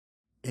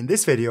In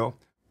this video,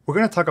 we're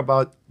going to talk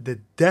about the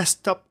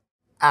desktop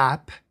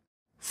app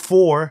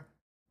for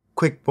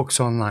QuickBooks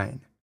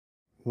Online.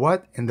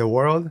 What in the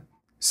world?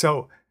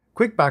 So,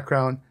 quick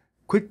background,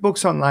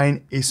 QuickBooks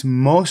Online is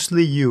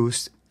mostly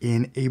used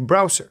in a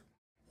browser.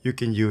 You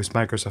can use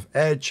Microsoft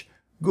Edge,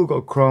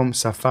 Google Chrome,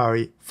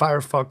 Safari,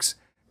 Firefox.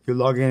 You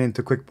log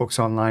into QuickBooks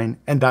Online,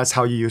 and that's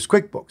how you use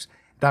QuickBooks.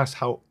 That's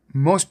how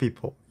most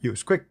people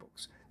use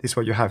QuickBooks. This is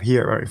what you have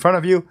here right in front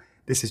of you.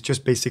 This is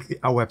just basically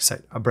a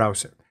website, a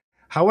browser.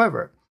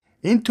 However,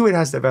 Intuit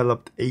has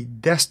developed a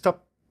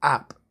desktop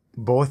app,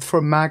 both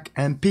for Mac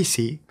and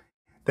PC,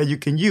 that you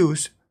can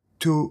use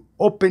to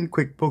open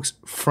QuickBooks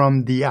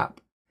from the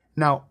app.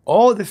 Now,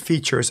 all the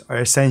features are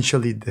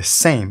essentially the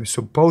same,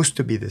 supposed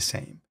to be the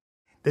same.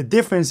 The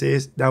difference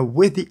is that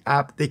with the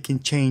app, they can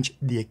change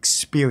the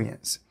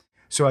experience.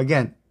 So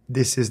again,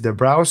 this is the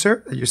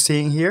browser that you're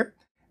seeing here,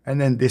 and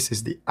then this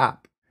is the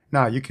app.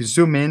 Now, you can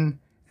zoom in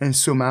and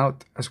zoom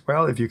out as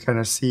well if you kind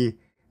of see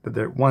that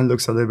the one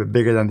looks a little bit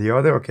bigger than the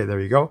other. Okay, there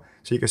you go.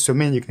 So you can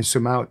zoom in, you can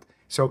zoom out.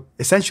 So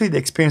essentially the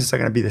experiences are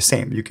going to be the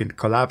same. You can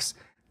collapse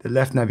the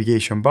left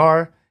navigation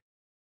bar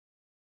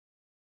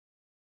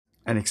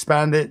and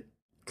expand it.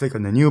 Click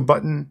on the new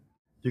button.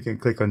 You can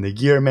click on the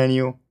gear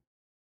menu.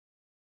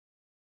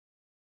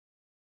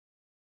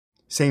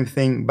 Same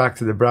thing, back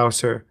to the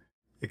browser.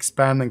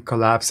 Expand and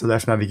collapse the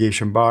left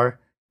navigation bar,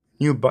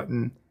 new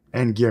button,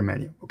 and gear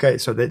menu. Okay,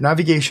 so the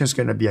navigation is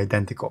going to be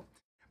identical.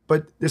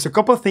 But there's a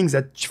couple of things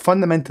that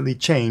fundamentally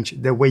change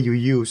the way you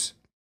use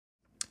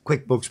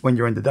QuickBooks when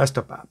you're in the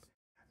desktop app.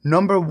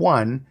 Number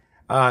one,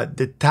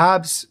 the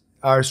tabs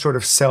are sort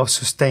of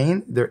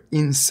self-sustained. They're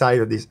inside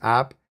of this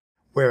app,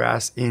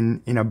 whereas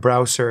in a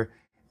browser,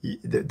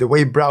 the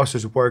way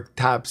browsers work,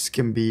 tabs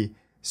can be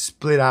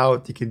split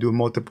out. You can do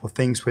multiple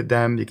things with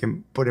them. You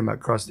can put them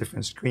across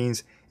different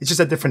screens. It's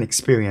just a different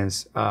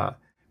experience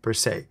per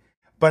se.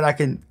 But I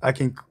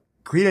can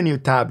create a new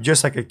tab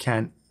just like I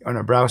can on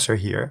a browser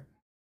here.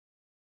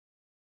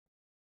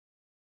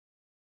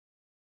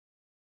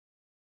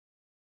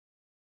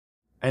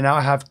 And now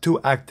I have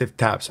two active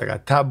tabs. I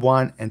got tab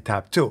 1 and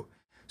tab 2.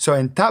 So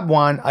in tab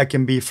 1, I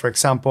can be, for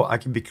example, I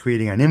can be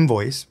creating an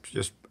invoice,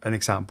 just an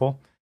example.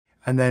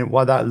 And then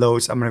while that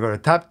loads, I'm going to go to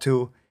tab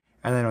 2.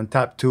 And then on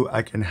tab 2,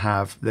 I can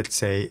have, let's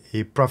say,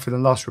 a profit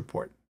and loss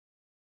report.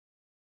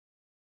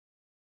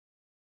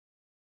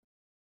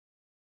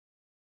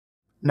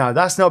 Now,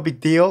 that's no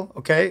big deal,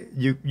 okay?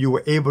 You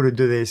were able to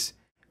do this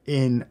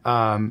in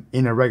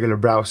a regular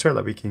browser.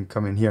 Like we can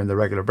come in here in the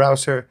regular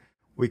browser.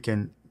 We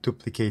can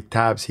duplicate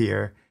tabs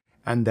here,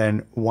 and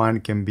then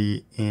one can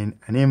be in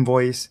an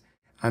invoice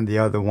and the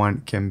other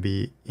one can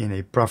be in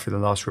a profit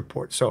and loss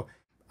report. So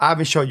I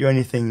haven't showed you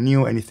anything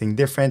new, anything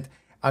different.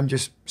 I'm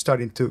just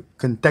starting to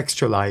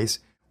contextualize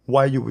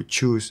why you would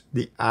choose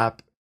the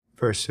app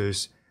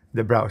versus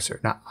the browser.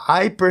 Now,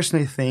 I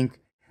personally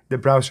think the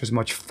browser is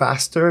much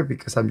faster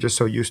because I'm just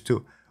so used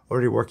to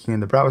already working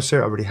in the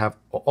browser. I already have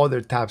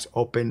other tabs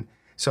open.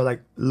 So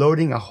like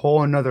loading a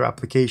whole another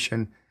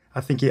application, I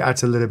think it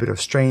adds a little bit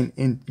of strain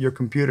in your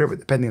computer, but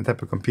depending on the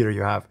type of computer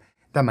you have,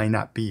 that might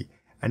not be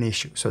an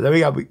issue. So there we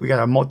go. We got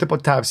our multiple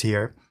tabs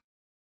here.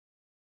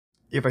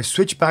 If I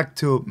switch back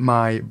to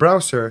my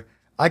browser,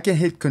 I can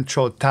hit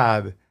Control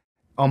Tab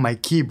on my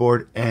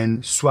keyboard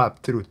and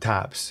swap through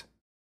tabs.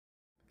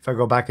 If I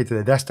go back into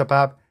the desktop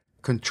app,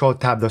 Control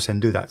Tab doesn't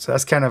do that. So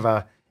that's kind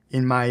of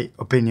in my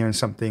opinion,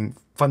 something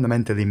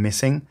fundamentally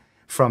missing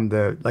from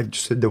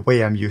just the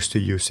way I'm used to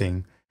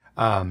using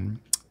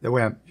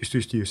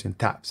using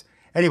tabs.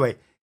 Anyway,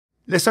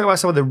 let's talk about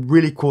some of the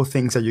really cool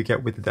things that you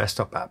get with the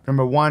desktop app.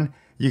 Number one,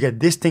 you get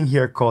this thing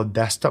here called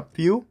Desktop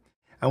View.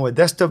 And what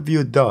Desktop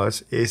View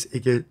does is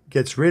it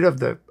gets rid of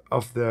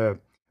the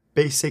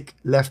basic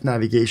left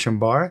navigation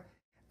bar,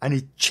 and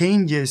it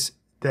changes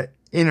the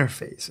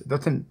interface.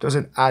 It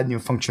doesn't add new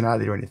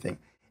functionality or anything.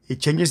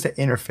 It changes the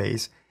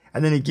interface,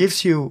 and then it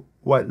gives you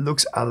what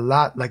looks a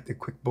lot like the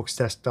QuickBooks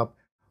desktop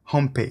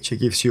homepage. It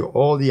gives you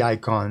all the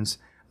icons.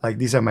 Like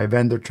these are my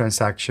vendor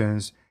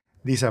transactions.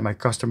 These are my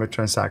customer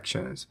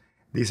transactions.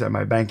 These are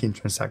my banking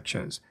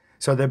transactions.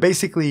 So they're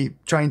basically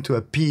trying to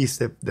appease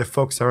the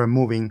folks that are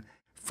moving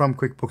from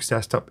QuickBooks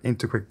Desktop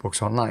into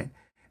QuickBooks Online.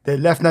 The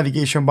left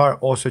navigation bar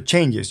also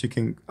changes. You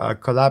can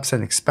collapse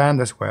and expand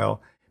as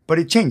well, but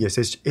it changes.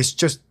 It's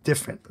just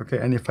different, okay?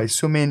 And if I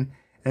zoom in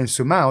and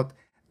zoom out,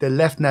 the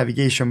left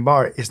navigation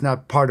bar is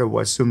not part of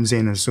what zooms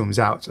in and zooms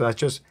out. So that's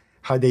just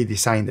how they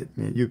designed it.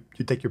 You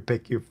take your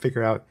pick, you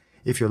figure out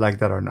if you like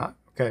that or not.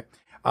 Okay.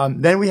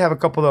 Then we have a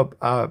couple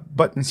of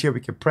buttons here we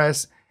can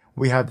press.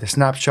 We have the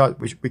snapshot,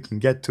 which we can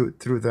get to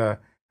through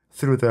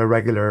the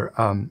regular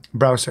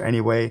browser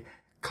anyway.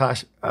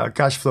 Cash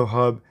flow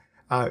hub,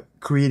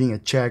 creating a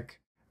check,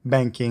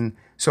 banking.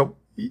 So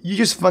you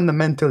just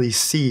fundamentally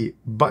see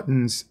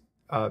buttons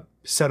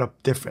set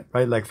up different,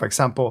 right? Like for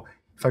example,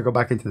 if I go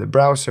back into the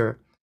browser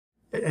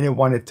and it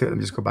wanted to, let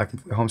me just go back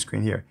into the home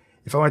screen here.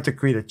 If I wanted to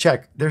create a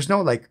check, there's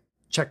no like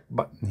check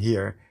button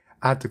here.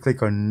 I have to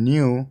click on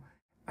new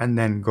and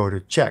then go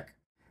to check.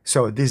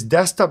 So this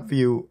desktop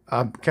view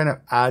kind of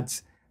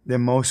adds the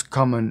most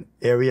common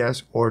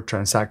areas or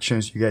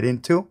transactions you get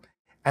into.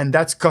 And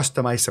that's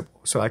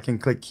customizable. So I can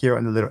click here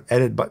on the little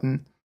edit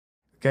button.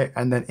 Okay,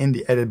 and then in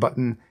the edit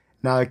button,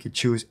 now I could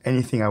choose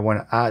anything I want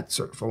to add.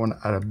 So if I want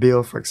to add a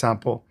bill, for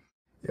example,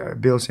 there are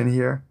bills in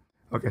here.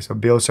 Okay, so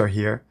bills are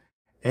here.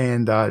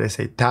 And let's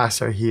say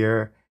tasks are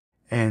here,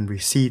 and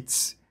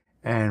receipts,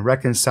 and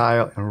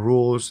reconcile, and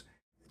rules,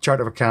 chart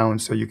of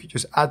accounts. So you could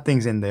just add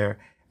things in there,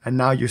 and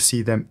now you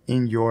see them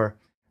in your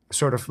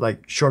sort of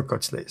like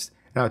shortcuts list.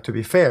 Now, to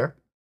be fair,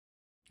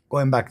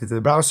 going back to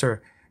the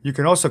browser, you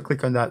can also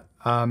click on that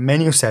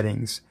menu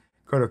settings,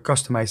 go to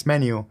customize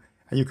menu,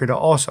 and you can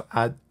also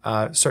add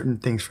certain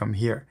things from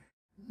here.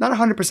 Not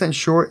 100%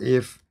 sure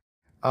if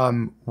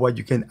what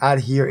you can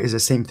add here is the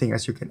same thing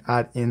as you can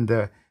add in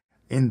the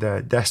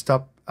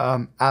desktop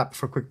app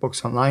for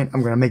QuickBooks Online.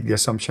 I'm going to make the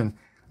assumption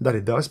that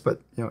it does,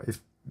 but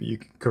if you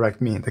can correct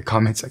me in the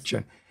comment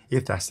section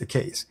if that's the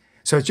case.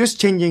 So it's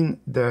just changing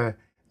the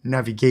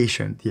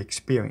navigation, the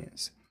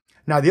experience.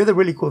 Now, the other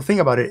really cool thing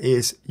about it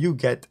is you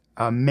get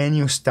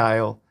menu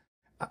style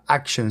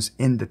actions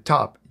in the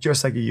top,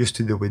 just like you used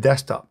to do with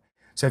desktop.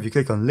 So if you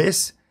click on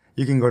lists,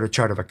 you can go to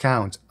chart of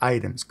accounts,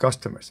 items,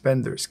 customers,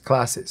 vendors,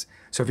 classes.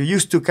 So if you're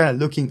used to kind of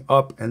looking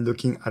up and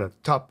looking at a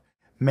top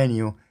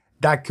menu,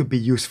 that could be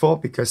useful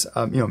because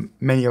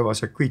many of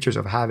us are creatures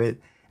of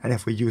habit. And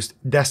if we used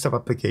desktop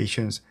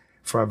applications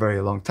for a very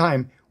long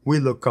time, we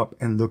look up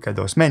and look at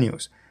those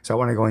menus. So I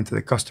want to go into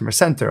the customer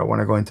center. I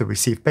want to go into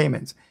receive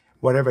payments,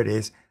 whatever it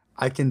is.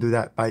 I can do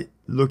that by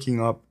looking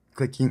up,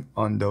 clicking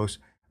on those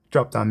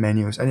drop-down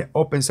menus, and it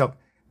opens up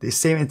the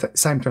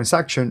same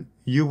transaction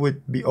you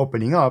would be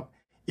opening up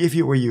if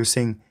you were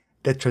using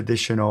the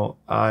traditional,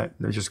 let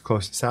me just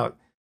close this out,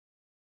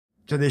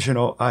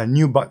 traditional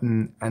new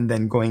button and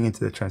then going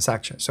into the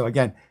transaction. So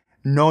again,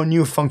 no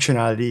new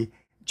functionality,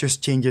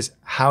 just changes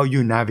how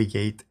you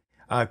navigate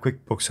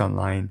QuickBooks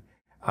Online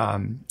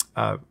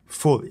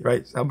fully,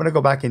 right? So I'm going to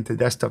go back into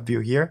desktop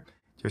view here,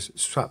 just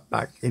swap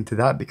back into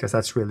that because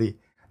that's really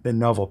the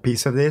novel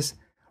piece of this.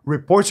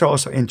 Reports are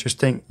also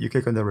interesting. You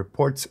click on the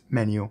reports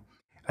menu,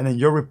 and then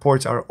your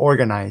reports are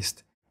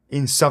organized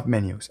in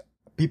submenus.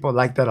 People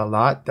like that a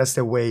lot. That's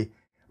the way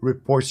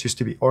reports used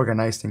to be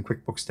organized in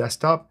QuickBooks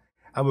Desktop.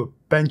 I would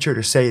venture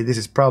to say this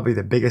is probably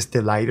the biggest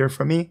delighter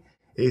for me,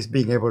 is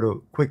being able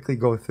to quickly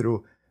go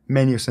through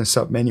menus and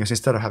submenus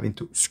instead of having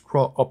to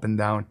scroll up and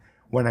down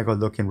when I go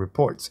look in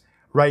reports.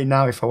 Right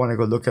now, if I want to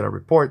go look at a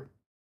report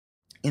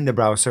in the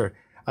browser,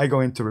 I go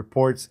into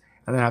reports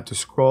and then I have to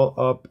scroll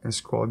up and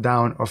scroll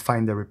down or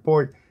find the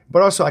report.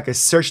 But also I can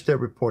search the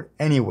report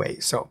anyway.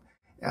 So,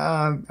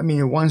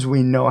 once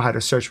we know how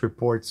to search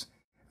reports,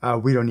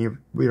 we don't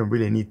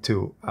really need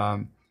to,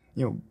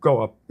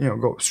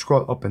 go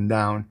scroll up and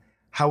down.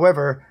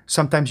 However,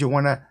 sometimes you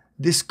want to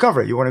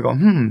discover, you want to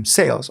go,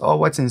 sales. Oh,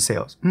 what's in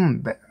sales?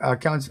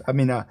 Accounts,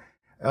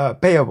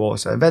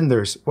 payables,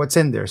 vendors, what's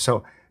in there?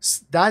 So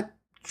that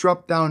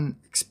drop-down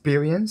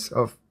experience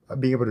of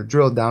being able to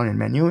drill down in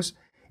menus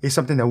is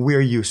something that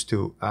we're used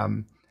to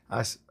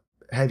as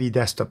heavy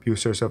desktop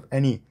users of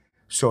any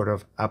sort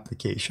of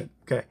application.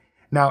 Okay.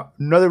 Now,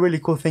 another really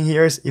cool thing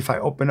here is if I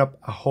open up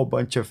a whole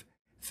bunch of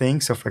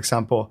things. So for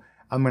example,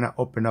 I'm going to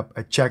open up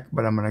a check,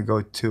 but I'm going to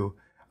go to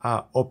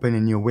open a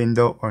new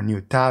window or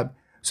new tab.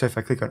 So if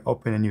I click on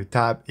open a new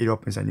tab, it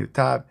opens a new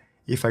tab.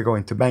 If I go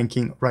into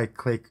banking, right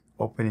click,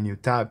 open a new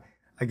tab.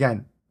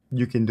 Again,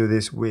 you can do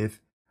this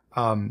with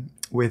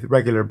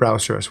regular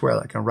browser as well.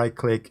 I can right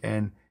click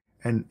and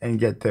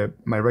get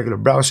my regular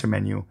browser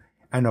menu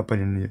and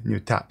open a new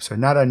tab. So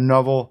not a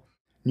novel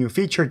new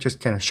feature,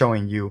 just kind of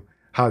showing you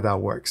how that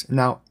works.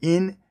 Now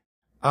in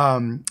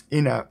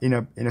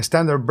a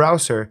standard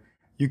browser,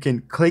 you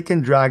can click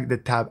and drag the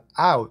tab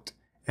out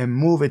and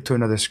move it to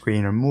another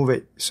screen or move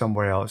it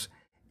somewhere else.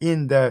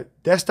 In the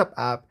desktop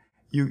app,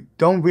 you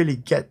don't really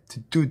get to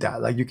do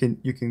that. Like you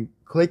can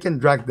click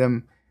and drag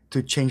them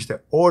to change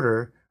the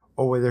order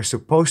or where they're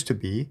supposed to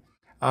be,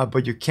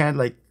 but you can't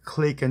like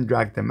click and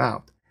drag them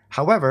out.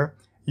 However,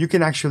 you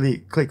can actually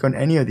click on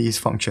any of these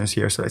functions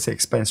here. So let's say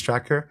expense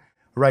tracker,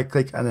 right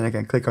click, and then I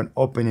can click on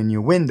open a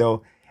new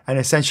window. And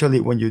essentially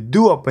when you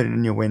do open a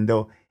new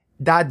window,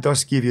 that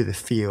does give you the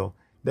feel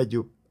that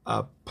you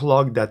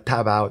plug that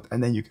tab out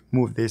and then you can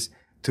move this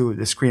to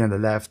the screen on the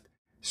left,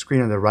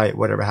 screen on the right,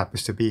 whatever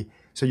happens to be.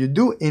 So you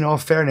do, in all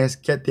fairness,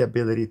 get the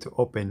ability to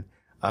open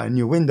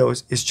new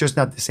windows. It's just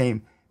not the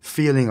same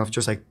feeling of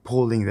just like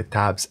pulling the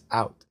tabs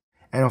out.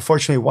 And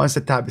unfortunately, once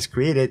the tab is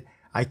created,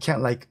 I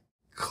can't like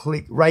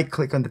right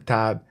click on the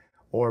tab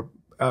or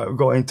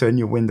go into a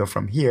new window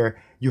from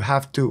here. You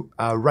have to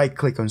right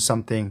click on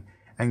something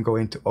and go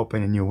into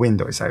open a new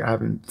window. It's like I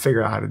haven't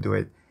figured out how to do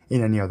it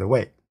in any other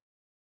way.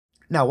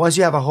 Now, once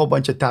you have a whole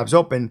bunch of tabs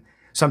open,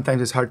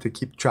 sometimes it's hard to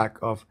keep track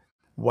of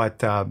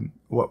what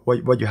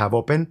you have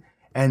open.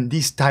 And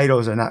these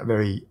titles are not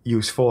very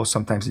useful.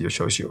 Sometimes it just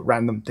shows you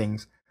random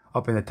things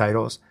up in the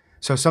titles.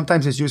 So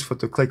sometimes it's useful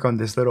to click on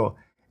this little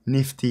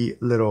nifty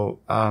little,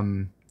 I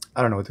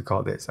don't know what to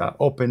call this,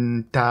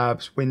 open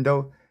tabs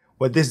window.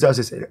 What this does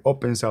is it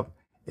opens up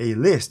a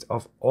list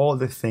of all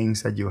the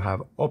things that you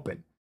have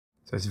open.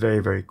 So it's very,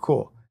 very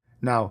cool.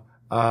 Now,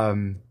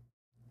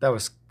 that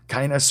was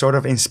kind of sort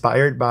of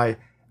inspired by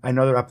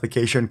another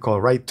application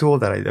called RightTool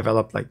that I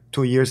developed like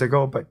 2 years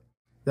ago. But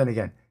then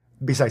again,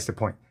 besides the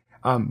point.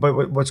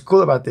 But what's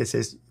cool about this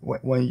is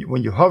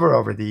when you hover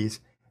over these,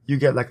 you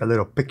get like a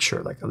little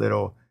picture, like a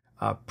little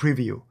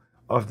preview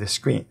of the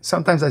screen.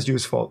 Sometimes that's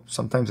useful,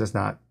 sometimes that's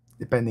not,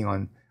 depending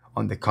on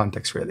the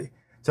context really.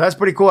 So that's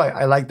pretty cool.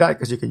 I like that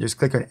because you can just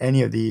click on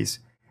any of these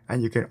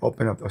and you can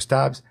open up those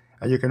tabs.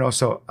 And you can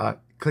also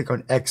click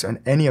on X on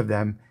any of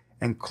them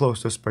and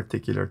close those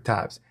particular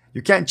tabs.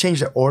 You can't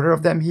change the order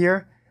of them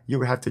here. You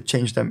would have to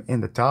change them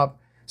in the top.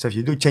 So if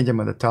you do change them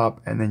on the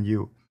top and then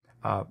you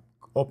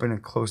open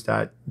and close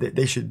that,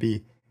 they should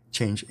be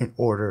changed in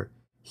order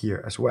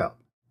here as well.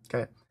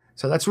 Okay,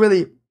 so that's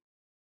really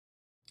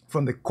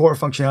from the core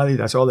functionality,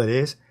 that's all it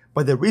is.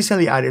 But they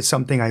recently added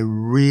something I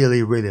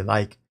really, really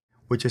like,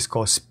 which is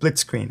called split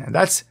screen. And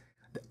that's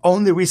the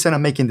only reason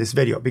I'm making this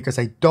video, because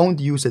I don't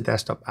use a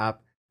desktop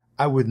app.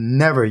 I would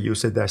never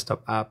use a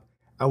desktop app.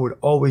 I would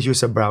always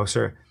use a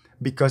browser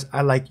because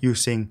I like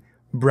using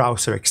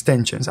browser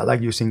extensions. I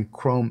like using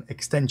Chrome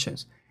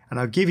extensions. And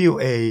I'll give you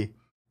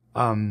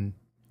an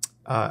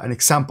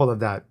example of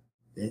that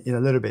in a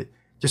little bit,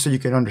 just so you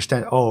can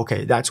understand, oh,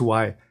 okay, that's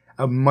why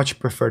I much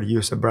prefer to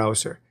use a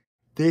browser.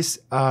 This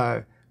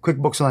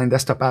QuickBooks Online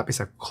Desktop app is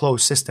a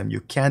closed system.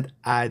 You can't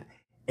add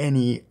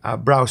any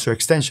browser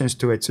extensions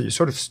to it. So you're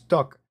sort of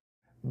stuck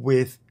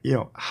with,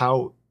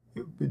 how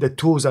the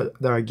tools that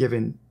are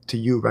given to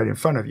you right in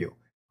front of you.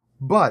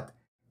 But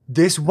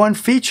this one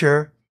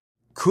feature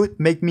could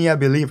make me a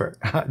believer.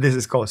 This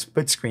is called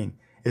split screen.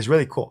 It's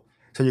really cool.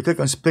 So you click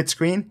on split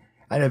screen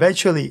and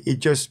eventually it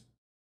just,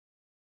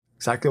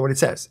 exactly what it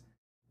says,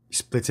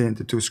 splits it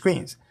into two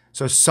screens.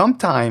 So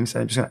sometimes,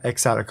 I'm just going to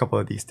X out a couple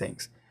of these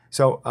things.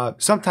 So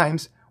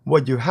sometimes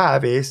what you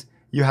have is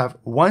you have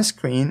one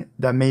screen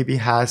that maybe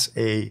has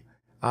a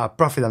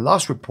profit and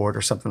loss report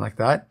or something like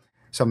that.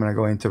 So I'm going to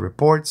go into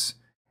reports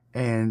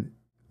and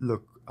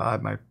look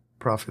at my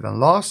profit and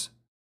loss.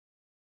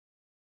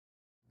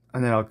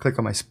 And then I'll click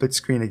on my split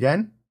screen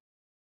again.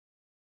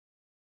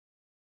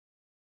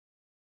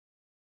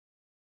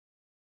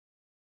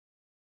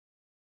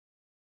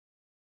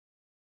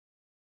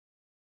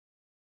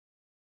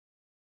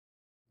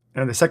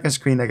 And on the second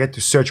screen, I get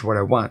to search what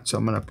I want. So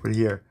I'm going to put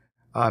here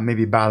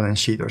maybe balance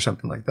sheet or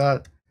something like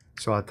that.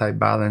 So I'll type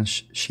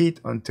balance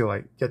sheet until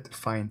I get to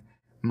find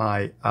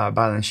my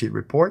balance sheet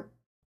report.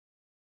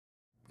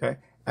 Okay.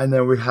 And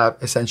then we have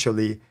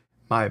essentially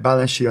my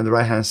balance sheet on the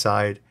right-hand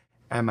side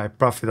and my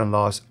profit and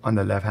loss on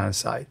the left-hand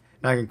side.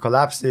 Now I can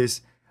collapse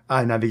this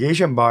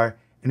navigation bar,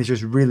 and it's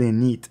just really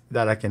neat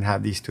that I can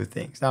have these two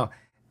things. Now,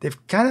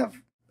 they've kind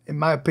of, in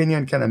my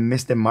opinion, kind of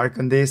missed the mark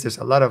on this. There's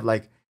a lot of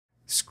like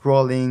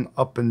scrolling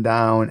up and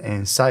down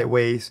and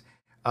sideways.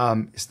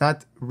 It's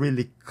not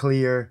really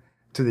clear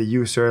to the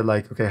user,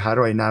 like, okay, how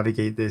do I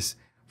navigate this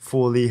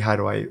fully? How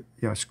do I,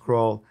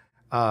 scroll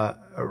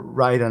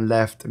right and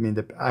left? I mean,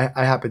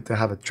 I happen to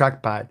have a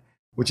trackpad,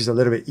 which is a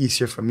little bit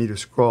easier for me to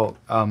scroll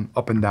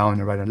up and down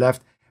and right and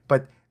left.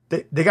 But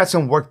they got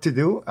some work to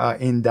do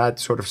in that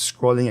sort of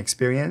scrolling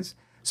experience.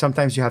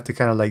 Sometimes you have to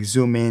kind of like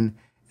zoom in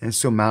and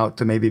zoom out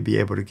to maybe be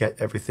able to get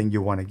everything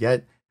you want to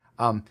get.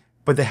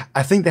 But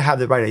I think they have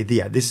the right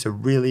idea. This is a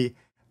really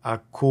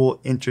cool,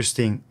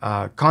 interesting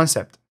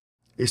concept,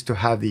 is to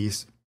have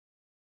these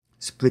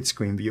split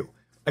screen view.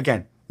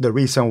 Again, the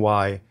reason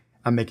why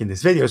I'm making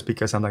this video is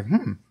because I'm like,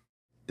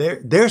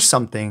 there's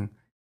something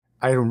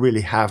I don't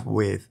really have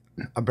with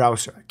a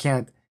browser.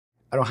 I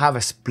don't have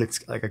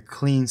a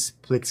clean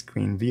split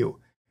screen view.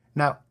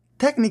 Now,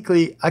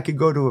 technically, I could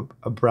go to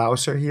a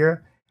browser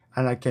here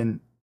and I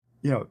can,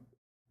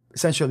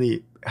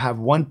 essentially have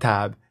one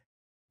tab,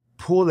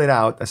 pull it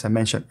out, as I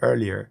mentioned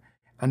earlier,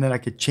 and then I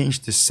could change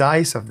the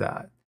size of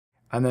that.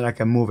 And then I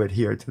can move it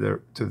here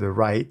to the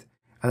right.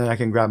 And then I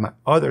can grab my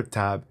other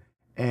tab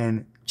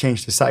and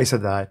change the size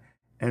of that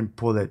and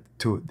pull it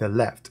to the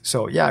left.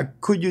 So yeah,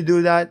 could you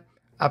do that?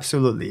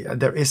 Absolutely.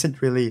 There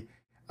isn't really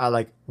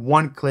like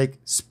one click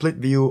split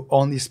view,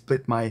 only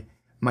split my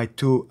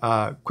two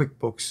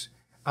QuickBooks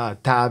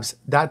tabs.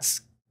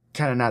 That's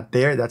kind of not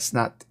there. That's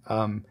not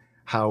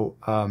how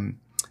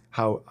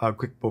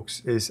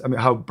QuickBooks is,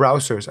 how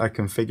browsers are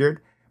configured.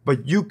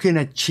 But you can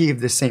achieve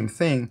the same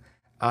thing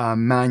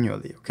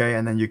manually, okay?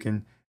 And then you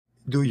can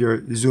do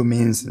your zoom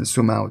ins and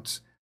zoom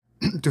outs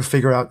to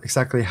figure out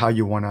exactly how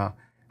you wanna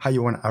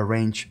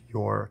arrange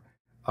your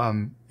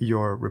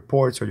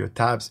reports or your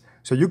tabs.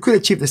 So you could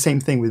achieve the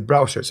same thing with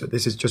browsers. So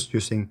this is just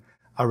using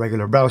a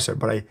regular browser,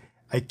 but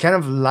I kind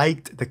of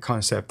liked the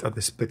concept of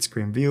the split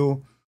screen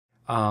view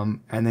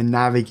and then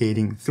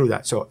navigating through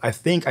that. So I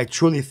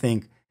truly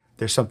think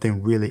there's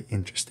something really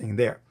interesting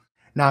there.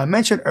 Now, I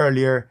mentioned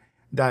earlier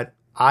that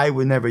I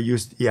would never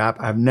use the app.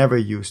 I've never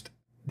used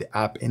the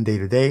app in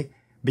day-to-day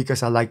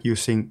because I like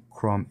using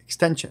Chrome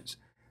extensions.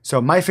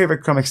 So my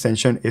favorite Chrome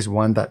extension is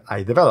one that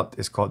I developed.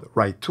 It's called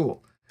RightTool.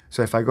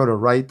 So if I go to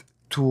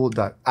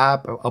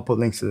RightTool.app, I'll put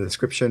links to the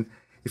description.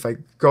 if I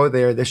go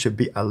there, there should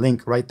be a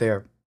link right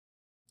there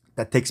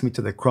that takes me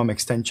to the Chrome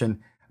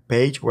extension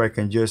page where I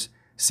can just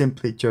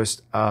simply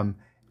just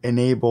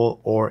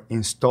enable or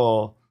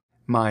install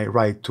my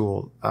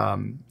RightTool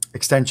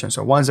extension.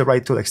 So once the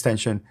RightTool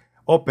extension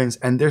opens,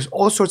 and there's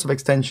all sorts of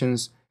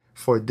extensions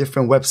for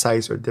different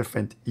websites or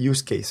different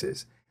use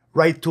cases.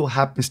 RightTool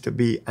happens to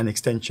be an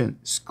extension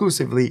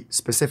exclusively,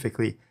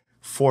 specifically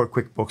for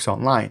QuickBooks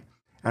Online.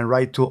 And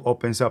RightTool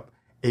opens up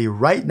a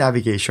right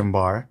navigation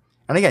bar.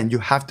 And again, you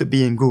have to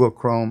be in Google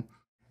Chrome,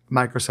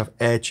 Microsoft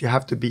Edge. You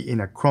have to be in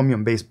a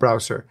Chromium-based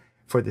browser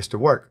for this to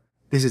work.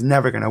 This is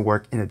never going to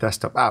work in a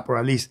desktop app, or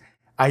at least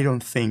I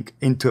don't think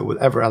Intuit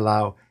will ever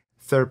allow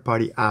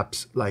third-party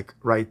apps like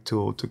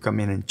RightTool to come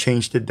in and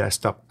change the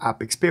desktop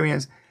app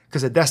experience,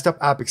 because the desktop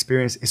app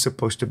experience is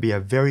supposed to be a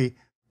very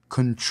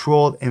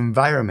controlled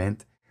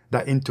environment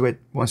that Intuit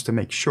wants to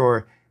make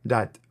sure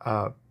that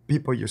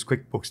people use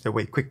QuickBooks the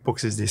way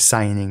QuickBooks is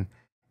designing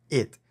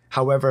it.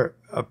 However,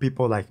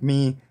 people like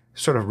me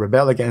sort of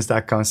rebel against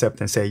that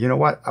concept and say, you know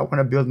what, I want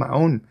to build my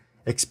own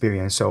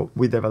experience. So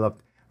we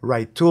developed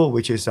RightTool,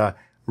 which is a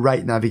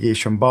right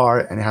navigation bar,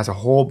 and it has a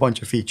whole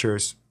bunch of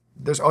features.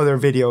 There's other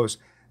videos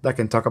that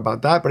can talk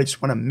about that, but I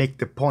just want to make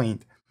the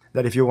point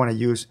that if you want to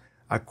use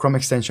a Chrome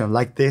extension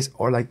like this,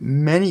 or like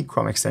many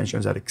Chrome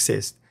extensions that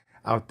exist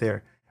out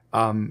there,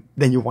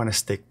 then you want to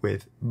stick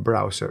with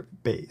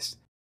browser-based.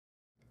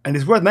 And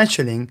it's worth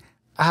mentioning,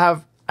 I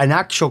have an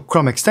actual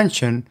Chrome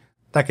extension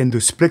that can do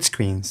split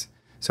screens.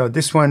 So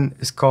this one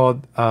is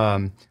called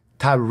Tab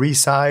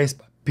Resize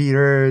by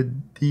Peter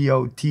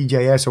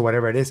DOTJS or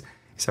whatever it is.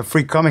 It's a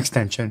free Chrome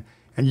extension,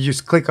 and you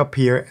just click up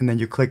here and then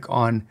you click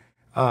on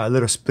a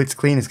little split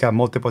screen. It's got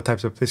multiple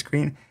types of split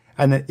screen,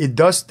 and then it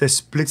does the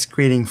split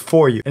screening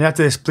for you. And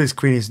after the split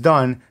screen is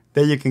done,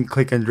 then you can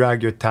click and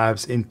drag your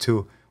tabs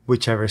into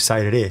whichever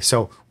side it is.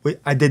 So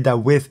I did that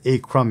with a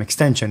Chrome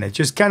extension. It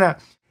just kind of,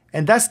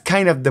 and that's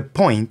kind of the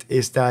point,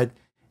 is that,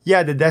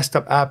 yeah, the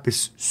desktop app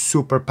is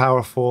super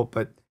powerful,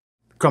 but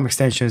Chrome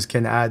extensions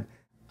can add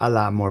a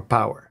lot more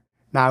power.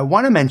 Now, I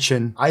want to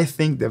mention, I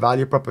think the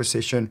value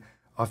proposition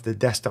of the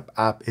desktop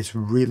app is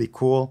really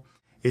cool.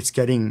 It's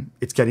getting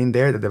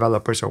there. The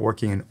developers are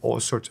working on all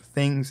sorts of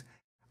things.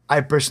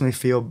 I personally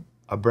feel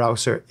a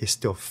browser is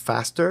still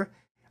faster,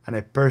 and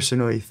I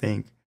personally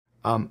think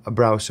a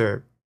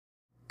browser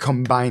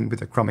combined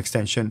with a Chrome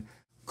extension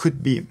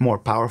could be more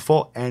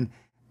powerful, and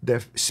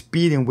the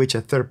speed in which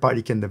a third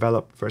party can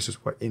develop versus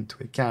what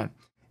Intuit can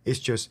is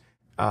just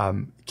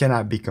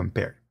cannot be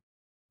compared.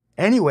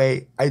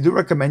 Anyway, I do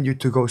recommend you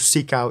to go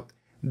seek out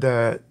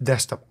the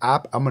desktop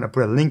app. I'm going to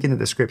put a link in the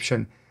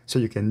description so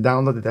you can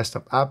download the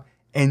desktop app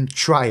and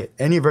try it.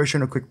 Any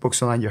version of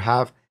QuickBooks Online you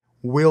have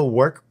will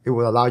work. It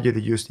will allow you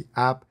to use the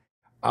app.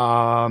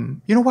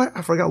 You know what?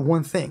 I forgot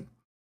one thing.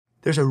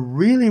 There's a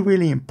really,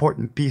 really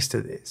important piece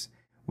to this,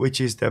 which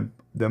is the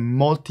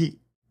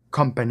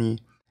multi-company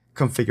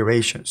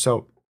configuration.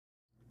 So,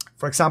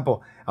 for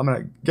example, I'm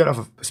going to get off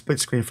of split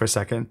screen for a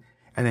second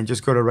and then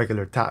just go to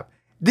regular tab.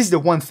 This is the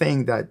one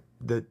thing that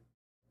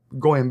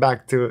going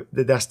back to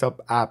the desktop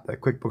app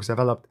that QuickBooks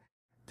developed,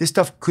 this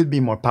stuff could be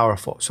more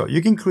powerful. So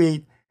you can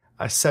create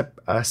a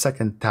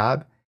second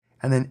tab,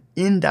 and then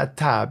in that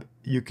tab,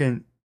 you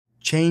can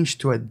change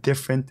to a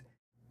different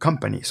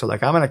company. So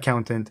like I'm an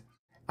accountant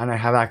and I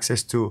have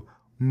access to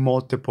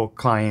multiple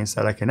clients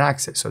that I can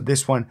access. So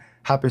this one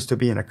happens to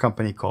be in a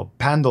company called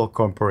Pandal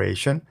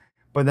Corporation,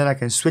 but then I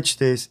can switch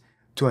this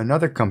to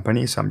another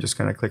company. So I'm just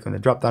going to click on the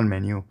drop-down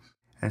menu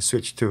and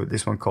switch to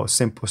this one called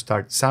Simple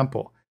Start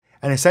Sample.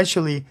 And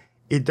essentially,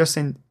 it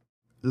doesn't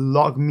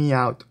log me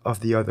out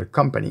of the other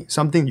company,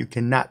 something you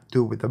cannot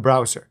do with the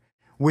browser.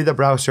 With a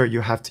browser,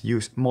 you have to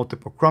use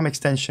multiple Chrome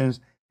extensions.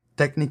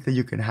 Technically,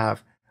 you can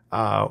have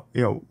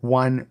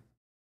one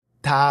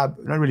tab,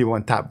 not really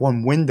one tab,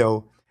 one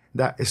window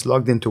that is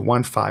logged into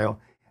one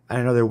file and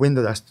another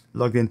window that's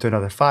logged into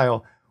another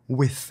file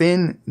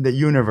within the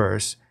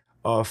universe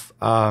of,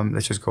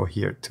 let's just go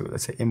here to,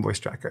 let's say, Invoice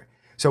Tracker.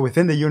 So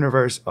within the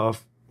universe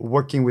of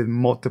working with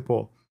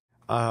multiple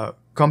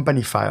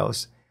company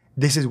files,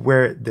 this is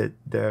where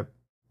the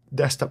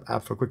desktop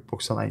app for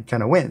QuickBooks Online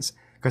kind of wins,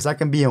 because I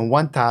can be in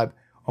one tab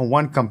on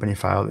one company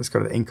file. Let's go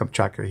to the income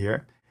tracker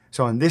here.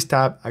 So on this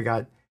tab, I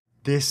got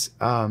this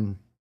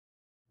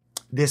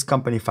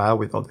company file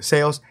with all the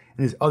sales.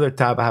 In this other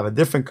tab, I have a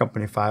different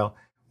company file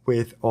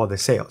with all the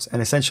sales.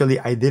 And essentially,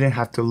 I didn't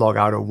have to log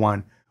out of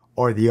one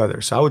or the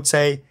other. So I would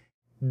say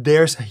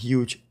there's a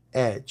huge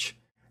edge.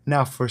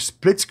 Now for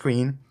split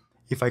screen,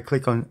 if I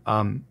click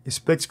on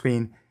split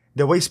screen,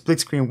 the way split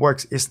screen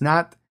works is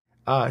not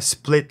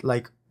split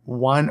like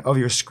one of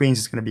your screens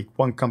is going to be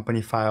one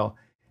company file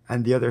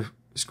and the other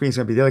screen is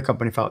going to be the other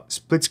company file.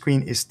 Split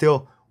screen is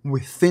still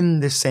within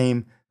the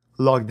same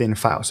logged in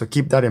file. So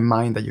keep that in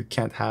mind, that you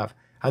can't have,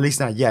 at least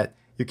not yet,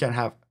 you can't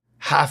have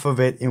half of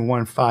it in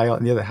one file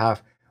and the other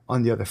half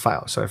on the other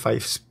file. So if I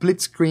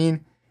split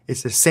screen,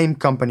 it's the same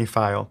company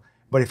file,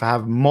 but if I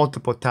have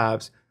multiple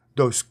tabs,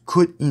 those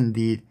could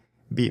indeed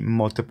be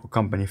multiple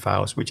company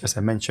files, which, as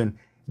I mentioned,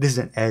 this is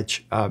an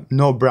edge.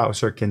 No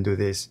browser can do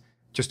this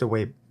just the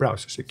way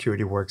browser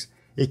security works.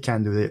 It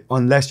can do it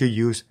unless you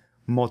use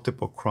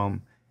multiple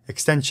Chrome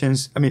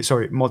extensions.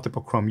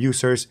 Multiple Chrome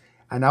users.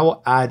 And I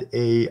will add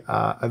a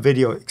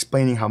video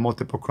explaining how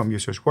multiple Chrome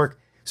users work,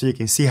 so you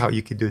can see how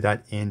you can do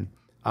that in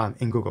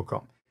Google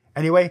Chrome.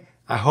 Anyway,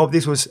 I hope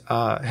this was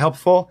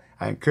helpful.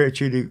 I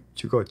encourage you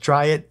to go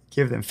try it,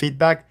 give them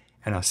feedback,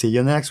 and I'll see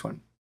you in the next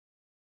one.